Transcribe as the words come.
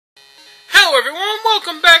Hello everyone,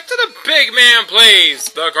 welcome back to the BygMan Plays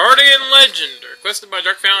The Guardian Legend, requested by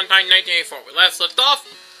DarkValentine1984. We last left off,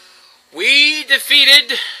 we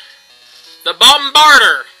defeated the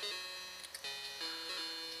Bombarder.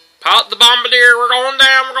 Pilot the Bombardier, we're going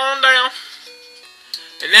down.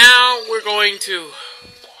 And now we're going to...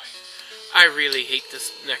 Boy, I really hate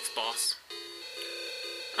this next boss.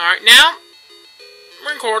 Alright, now,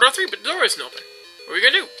 we're in Corridor 3, but the door isn't open. What are we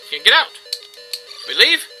gonna do? Can't get out. Should we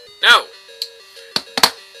leave? No.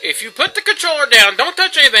 If you put the controller down, don't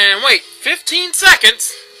touch anything, and wait 15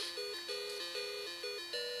 seconds.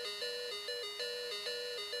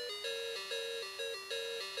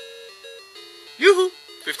 Yoo-hoo!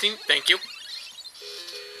 15, thank you.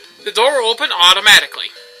 The door will open automatically.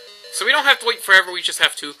 So we don't have to wait forever, we just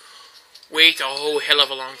have to wait a whole hell of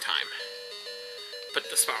a long time. Put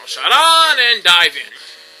the spiral shot on and dive in.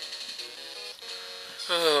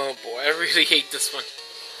 Oh boy, I really hate this one.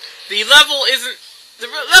 The level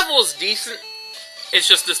is decent. It's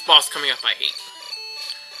just this boss coming up I hate.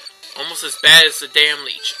 Almost as bad as the damn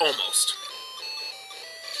leech. Almost.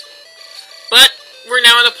 But we're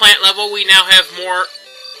now in the plant level. We now have more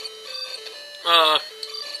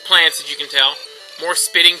plants, as you can tell. More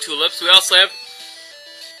spitting tulips. We also have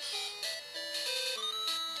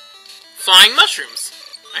flying mushrooms.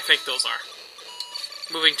 I think those are.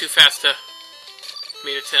 Moving too fast to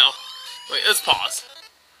me to tell. Wait, let's pause.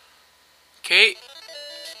 Okay.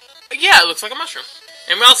 Yeah, it looks like a mushroom.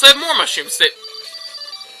 And we also have more mushrooms that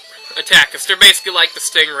attack us. They're basically like the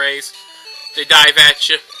stingrays. They dive at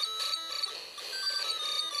you.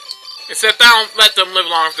 Except I don't let them live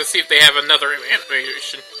long enough to see if they have another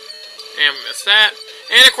animation. And we missed that.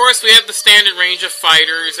 And of course we have the standard range of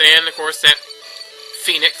fighters, and of course that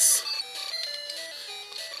phoenix.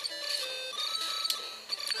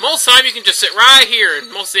 Most of the time you can just sit right here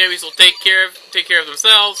and most of the enemies will take care of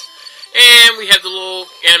themselves. And we have the little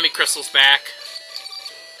enemy crystals back.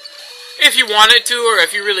 If you wanted to, or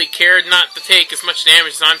if you really cared not to take as much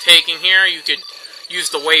damage as I'm taking here, you could use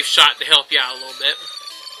the wave shot to help you out a little bit.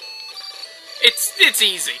 It's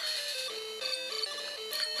easy.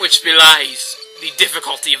 Which belies the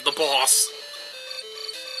difficulty of the boss.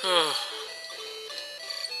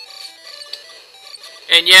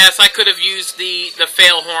 And yes, I could have used the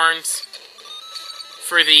fail horns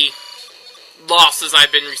for the losses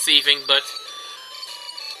I've been receiving, but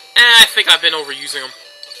I think I've been overusing them.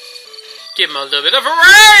 Give them a little bit of a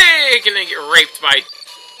break, and then get raped by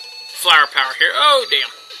flower power here. Oh,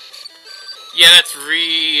 damn. Yeah, that's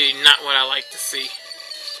really not what I like to see.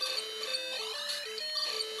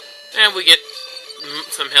 And we get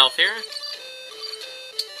some health here.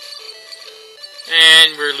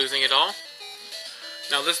 And we're losing it all.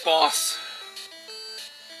 Now this boss...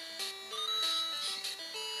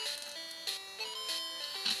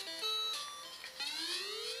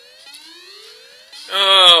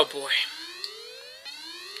 Oh boy.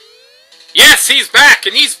 Yes, he's back,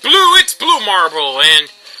 and he's blue, it's Blue Marble, and...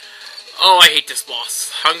 Oh, I hate this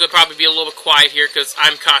boss. I'm gonna probably be a little bit quiet here, because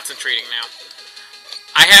I'm concentrating now.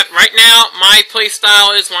 Right now, my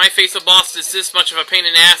playstyle is, when I face a boss that's this much of a pain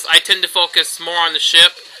in the ass, I tend to focus more on the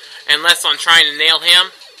ship, and less on trying to nail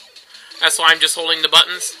him. That's why I'm just holding the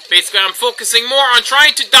buttons. Basically, I'm focusing more on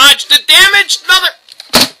trying to dodge the damaged mother...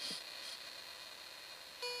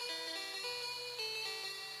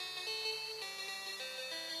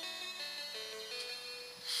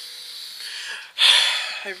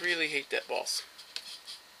 I really hate that boss.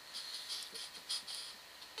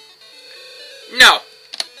 No!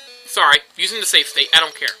 Sorry, using the safe state, I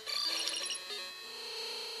don't care.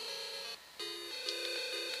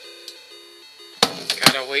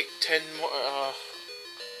 Gotta wait 10 more,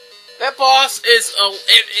 That boss is,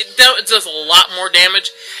 it does a lot more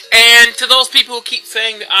damage, and to those people who keep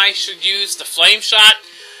saying that I should use the flame shot,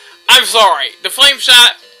 I'm sorry. The flame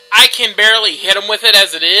shot, I can barely hit him with it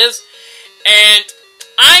as it is, and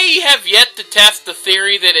I have yet to test the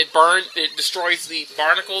theory that it destroys the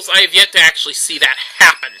barnacles. I have yet to actually see that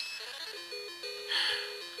happen.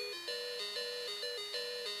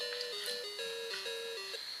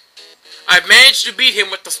 I've managed to beat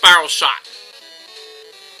him with the spiral shot.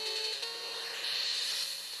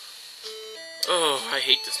 Oh, I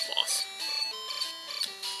hate this boss.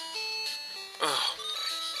 Oh.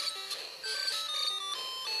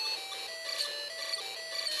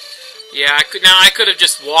 Yeah, I could have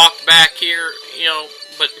just walked back here, you know,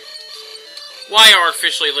 but why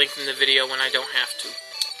artificially lengthen the video when I don't have to?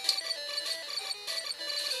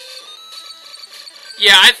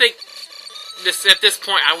 Yeah, I think at this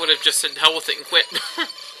point I would have just said hell with it and quit.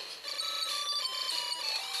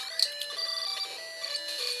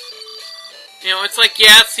 You know, it's like,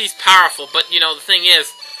 yes, he's powerful, but, you know, the thing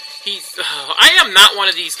is, I am not one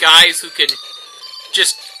of these guys who can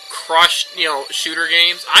just crush, you know, shooter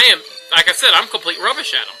games. I am, like I said, I'm complete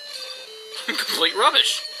rubbish at them. I'm complete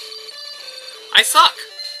rubbish. I suck.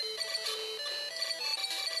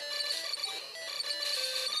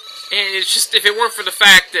 And it's just, if it weren't for the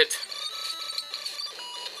fact that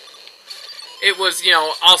it was, you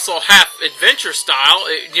know, also half adventure style,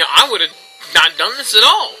 you know, I would have not done this at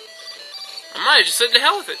all. I might have just said to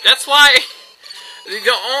hell with it. That's why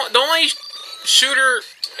the only shooter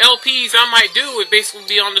LPs I might do would basically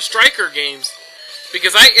be on the Striker games,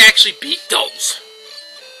 because I actually beat those.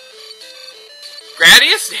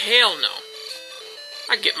 Gradius? Hell no.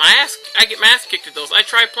 I get my ass kicked at those. I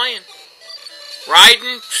tried playing.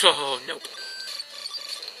 Raiden? Oh, nope.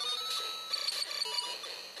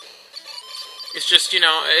 It's just, you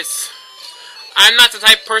know, I'm not the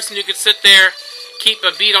type of person who could sit there, keep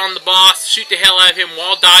a beat on the boss, shoot the hell out of him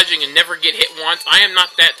while dodging and never get hit once. I am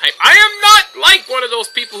not that type. I am not like one of those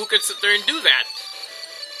people who could sit there and do that.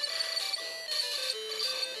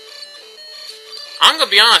 I'm gonna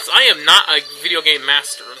be honest, I am not a video game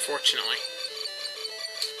master, unfortunately.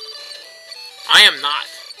 I am not.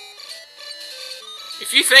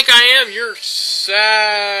 If you think I am, you're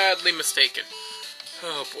sadly mistaken.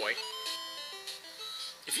 Oh boy.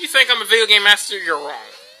 If you think I'm a video game master, you're wrong.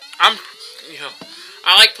 You know,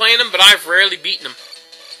 I like playing them, but I've rarely beaten them.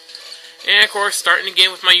 And of course, starting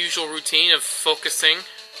again with my usual routine of focusing.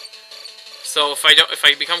 So if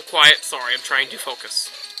I become quiet, sorry, I'm trying to focus.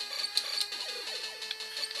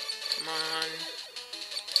 Come on.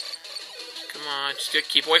 Come on, just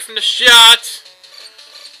keep away from the shot.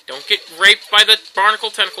 Don't get raped by the barnacle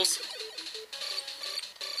tentacles.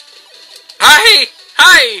 Hi!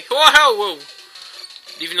 Hi! Whoa! Whoa!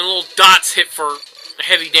 Even the little dots hit for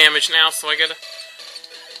heavy damage now, so I gotta...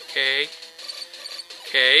 Okay.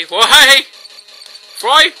 Okay. Whoa, hey!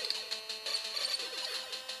 Fry!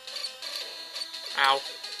 Ow.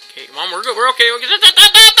 Okay, come on, we're good, we're okay.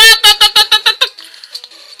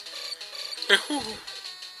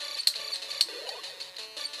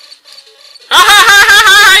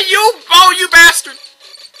 You bastard!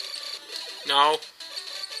 No.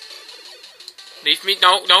 Leave me,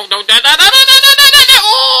 no.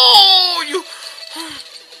 Oh, you!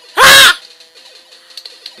 Ah!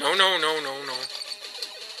 No.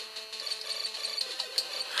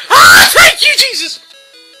 Ah, thank you, Jesus!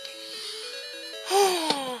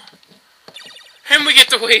 Oh. And we get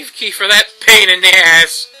the wave key for that pain in the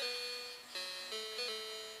ass.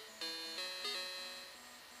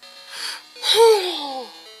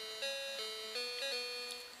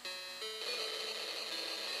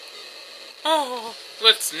 Oh,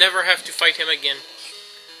 let's never have to fight him again.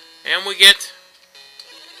 And we get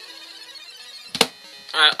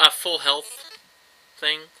a full health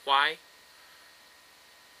thing. Why?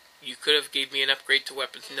 You could have gave me an upgrade to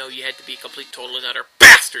weapons. No, you had to be a complete, total, and utter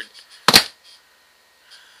bastard.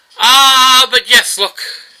 But yes, look.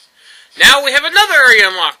 Now we have another area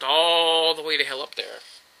unlocked all the way to hell up there.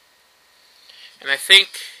 And I think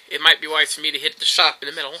it might be wise for me to hit the shop in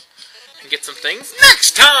the middle and get some things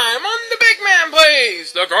next time on the BygMan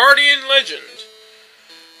Plays the Guardian Legend.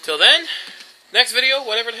 Till then, next video,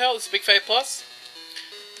 whatever the hell, this is Big Fat Plus.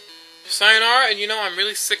 Sayonara, and you know, I'm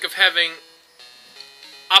really sick of having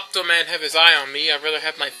Optomon have his eye on me. I'd rather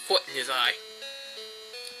have my foot in his eye.